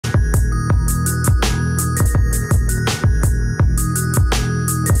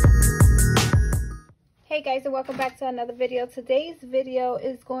guys, and welcome back to another video. Today's video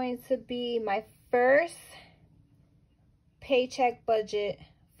is going to be my first paycheck budget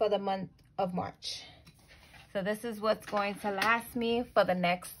for the month of March. So this is what's going to last me for the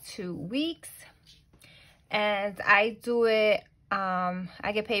next 2 weeks. And I do it,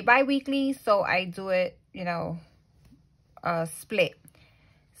 I get paid bi-weekly, so I do it, split.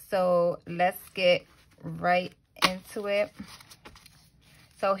 So let's get right into it.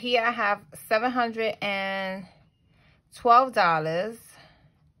 So here I have $712,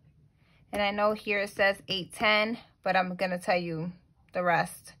 and I know here it says $810, but I'm gonna tell you the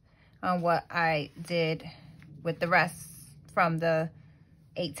rest on what I did with the rest from the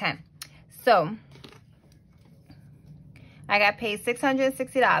 $810. So I got paid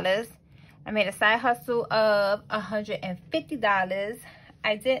 $660. I made a side hustle of $150.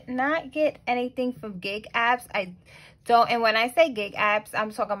 I did not get anything from gig apps. And when I say gig apps,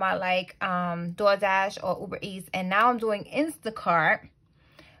 I'm talking about like DoorDash or Uber Eats. And now I'm doing Instacart,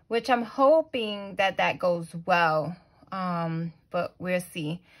 which I'm hoping that goes well. But we'll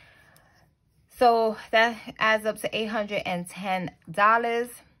see. So that adds up to $810.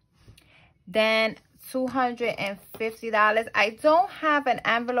 Then $250. I don't have an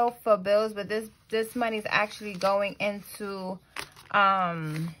envelope for bills, but this money is actually going into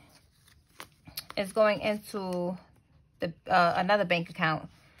it's going into the another bank account.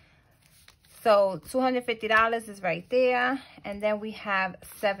 So $250 is right there, and then we have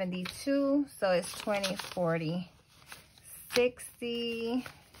 72, so it's 20, 40, 60,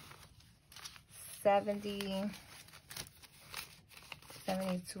 70,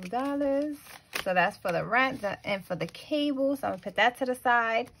 $72. So that's for the rent and for the cable, so I'm gonna put that to the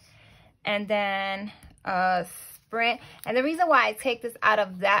side. And then Sprint. And the reason why I take this out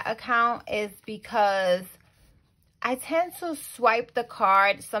of that account is because I tend to swipe the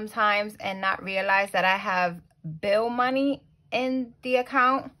card sometimes and not realize that I have bill money in the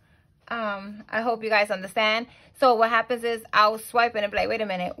account. I hope you guys understand. So what happens is I'll swipe and be like, wait a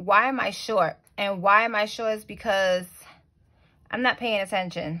minute, why am I short? And why am I short is because I'm not paying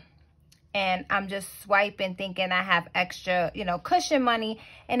attention. And I'm just swiping thinking I have extra, cushion money.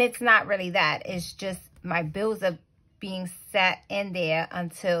 And it's not really that. It's just my bills are being set in there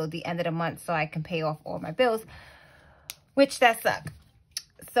until the end of the month so I can pay off all my bills, which that sucks.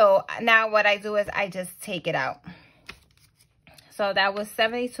 So now what I do is I just take it out. So that was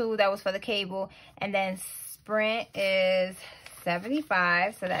 72. That was for the cable. And then Sprint is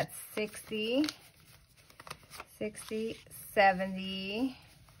 75. So that's 60, 70.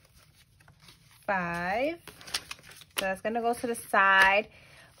 So that's gonna go to the side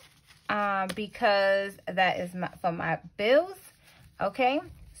because that is for my bills. Okay,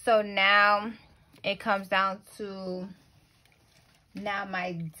 so now it comes down to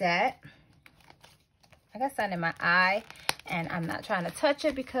my debt. I got sun in my eye and I'm not trying to touch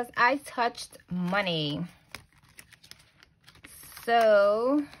it because I touched money.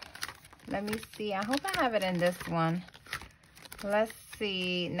 So let me see. I hope I have it in this one. Let's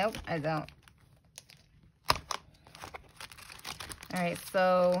see. Nope, I don't. All right,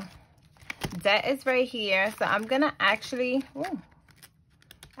 so debt is right here. So I'm gonna actually,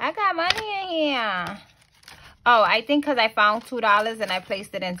 I got money in here. Oh, I think because I found $2 and I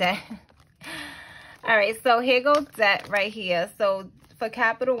placed it in debt. All right, so here goes debt right here. So for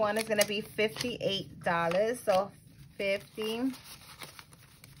Capital One, it's gonna be $58. So 50,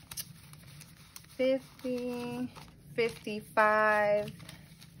 55,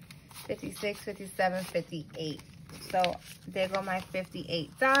 56, 57, 58. So there go my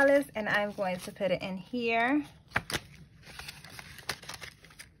 $58, and I'm going to put it in here,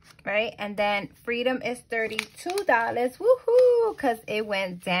 right? And then Freedom is $32, woohoo, because it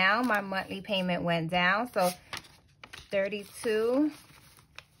went down. My monthly payment went down, so 32.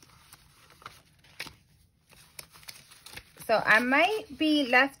 So I might be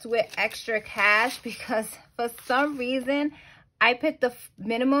left with extra cash because for some reason I put the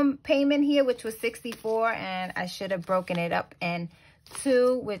minimum payment here, which was 64, and I should have broken it up in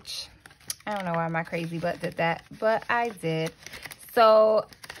 2, which I don't know why my crazy butt did that, but I did. So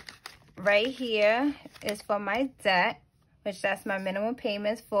right here is for my debt, which that's my minimum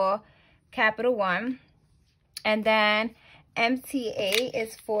payments for Capital One. And then MTA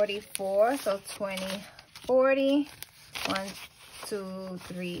is 44, so 20, 40, 1, 2,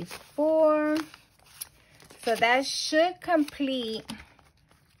 3, 4. So that should complete,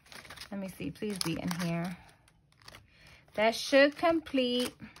 let me see, please be in here. That should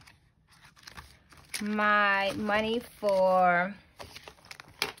complete my money for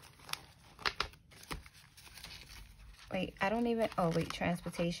Wait, I don't even, oh wait,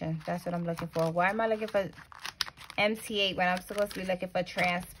 transportation. That's what I'm looking for. Why am I looking for MT8 when I'm supposed to be looking for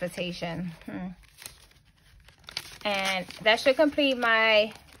transportation? And that should complete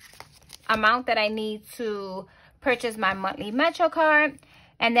my amount that I need to purchase my monthly Metro card.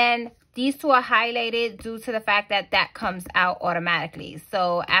 And then these two are highlighted due to the fact that that comes out automatically.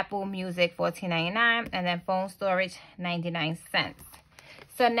 So Apple Music $14.99 and then phone storage 99 cents.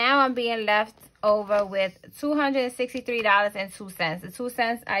 So now I'm being left over with $263.02. The 2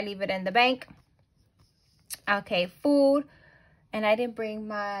 cents, I leave it in the bank. Okay, food. And I didn't bring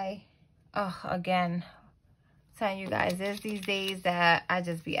my, oh, again, telling you guys, there's these days that I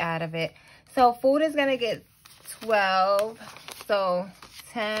just be out of it. So food is gonna get 12. So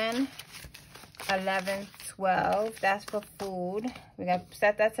 10, 11, 12. That's for food. We're gonna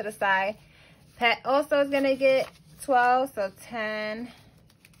set that to the side. Pet also is gonna get 12. So 10.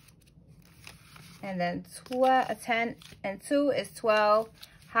 And then 10 and 2 is 12.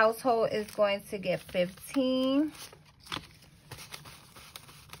 Household is going to get 15.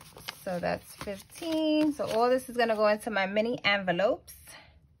 So that's 15. So all this is going to go into my mini envelopes.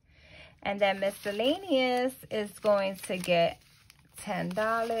 And then miscellaneous is going to get $10.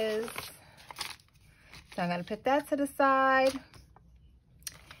 So I'm going to put that to the side.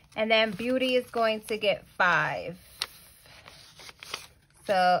 And then beauty is going to get 5.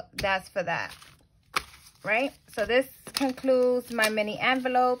 So that's for that. Right? So this concludes my mini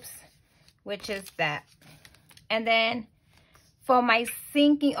envelopes, which is that. And then for my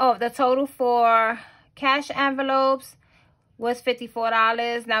sinking, oh, the total for cash envelopes was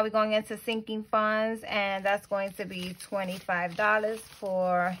 $54. Now we're going into sinking funds, and that's going to be $25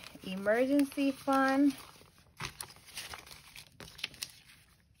 for emergency fund.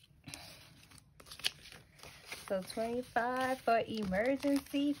 So $25 for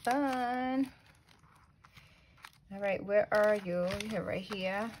emergency fund. All right, where are you? You're right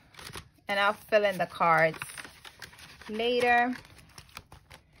here. And I'll fill in the cards later.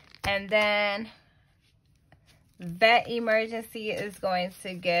 And then vet emergency is going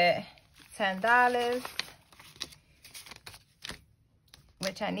to get $10.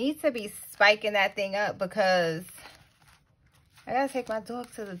 Which I need to be spiking that thing up because I gotta take my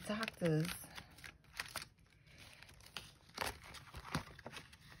dog to the doctor's.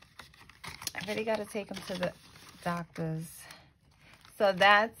 I really gotta take him to the doctors. So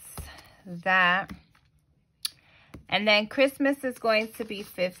that's that. And then Christmas is going to be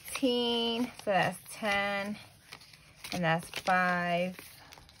 15. So that's 10. And that's 5.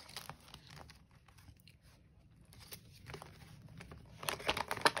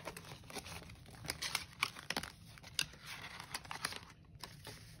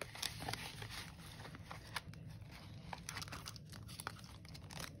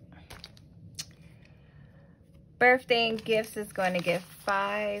 Birthday and gifts is going to get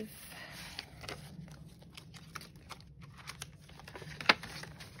 5.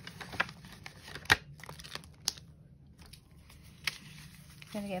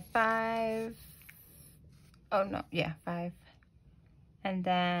 Going to get 5. Oh, no. Yeah, 5. And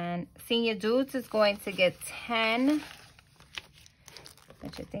then senior dudes is going to get 10.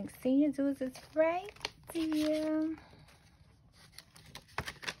 Don't you think senior dudes is right, dear?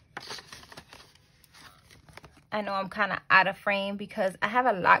 I know I'm kind of out of frame because I have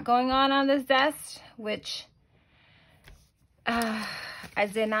a lot going on this desk, which I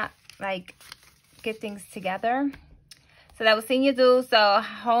did not like get things together. So that was senior dues. So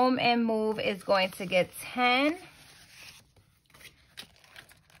home and move is going to get 10.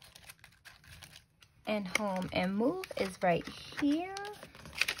 And home and move is right here.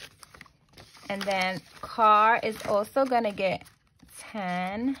 And then car is also going to get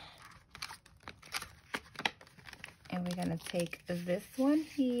 10. And we're going to take this one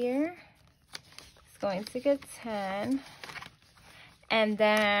here. It's going to get 10. And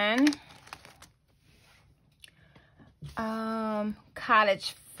then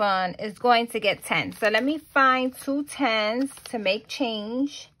college fund is going to get 10. So let me find 2 10s to make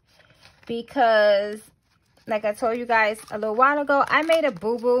change. Because like I told you guys a little while ago, I made a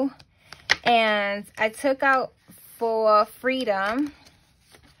boo-boo. And I took out for freedom.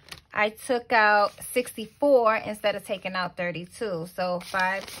 I took out 64 instead of taking out 32. So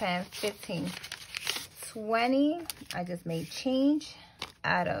 5, 10, 15, 20. I just made change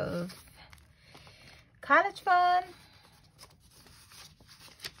out of college fund.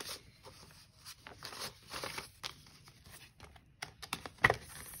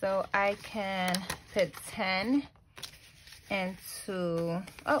 So I can put 10 into,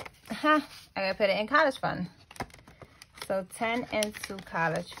 I gotta put it in college fund. So 10 into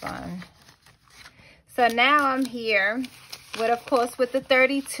college fund. So now I'm here with, of course, with the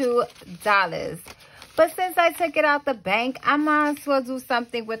 $32. But since I took it out the bank, I might as well do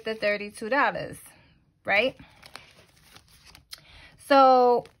something with the $32, right?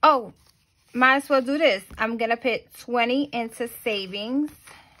 So, oh, might as well do this. I'm going to put 20 into savings.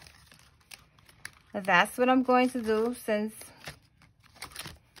 That's what I'm going to do since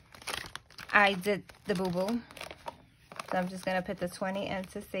I did the boo-boo. So I'm just going to put the 20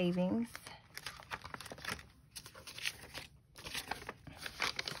 into savings.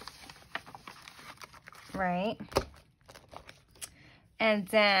 Right. And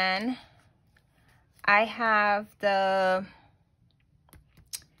then I have the,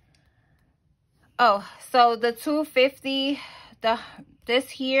 oh, so the $250, this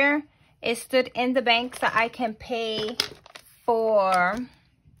here, it stood in the bank so I can pay for,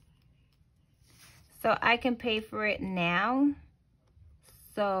 it now.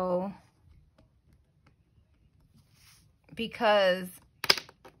 So, because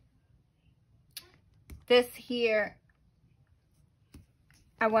this here,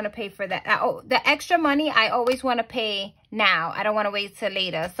 I want to pay for that. Oh, the extra money, I always want to pay now. I don't want to wait till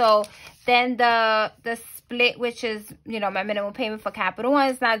later. So then the split, which is, you know, my minimum payment for Capital One,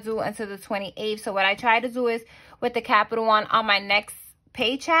 is not due until the 28th. So what I try to do is with the Capital One on my next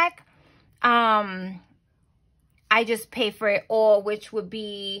paycheck, I just pay for it all, which would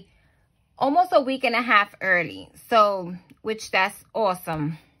be almost a week and a half early. So, which that's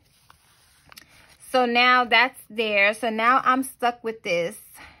awesome. So now that's there. So now I'm stuck with this,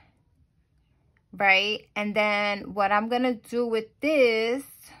 right? And then what I'm going to do with this,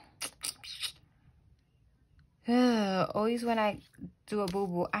 always when I do a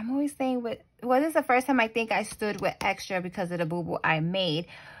boo-boo, I'm always saying with, well, this is the first time I think I stood with extra because of the boo-boo I made.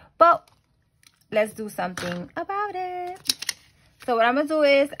 But let's do something about it. So what I'm going to do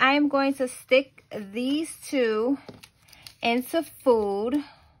is I am going to stick these two into food.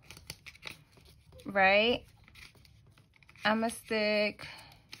 Right, I'm gonna stick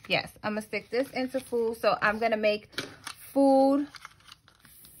this into food. So I'm gonna make food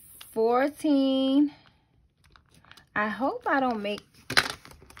 14. I hope I don't make,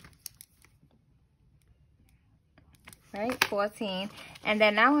 right, 14. And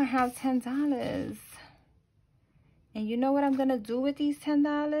then now I have $10. And you know what I'm gonna do with these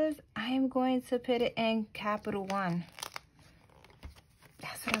 $10? I am going to put it in Capital One.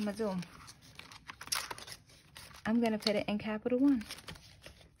 That's what I'm gonna do. I'm going to put it in Capital One.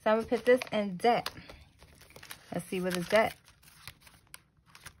 So I'm going to put this in debt. Let's see what the debt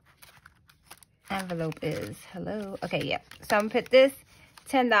envelope is. Hello. Okay, yeah. So I'm going to put this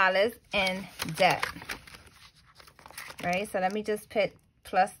 $10 in debt. Right? So let me just put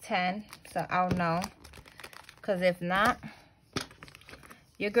plus 10 so I'll know. Because if not,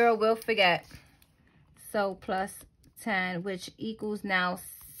 your girl will forget. So plus 10, which equals now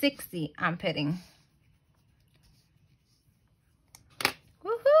 60 I'm putting.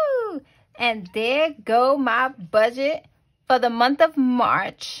 Woohoo! And there go my budget for the month of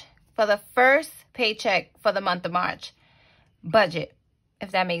March, for the first paycheck for the month of March. Budget, if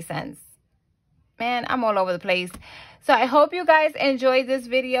that makes sense. Man, I'm all over the place. So I hope you guys enjoyed this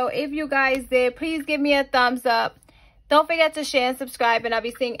video. If you guys did, please give me a thumbs up. Don't forget to share and subscribe, and I'll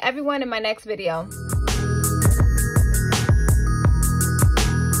be seeing everyone in my next video.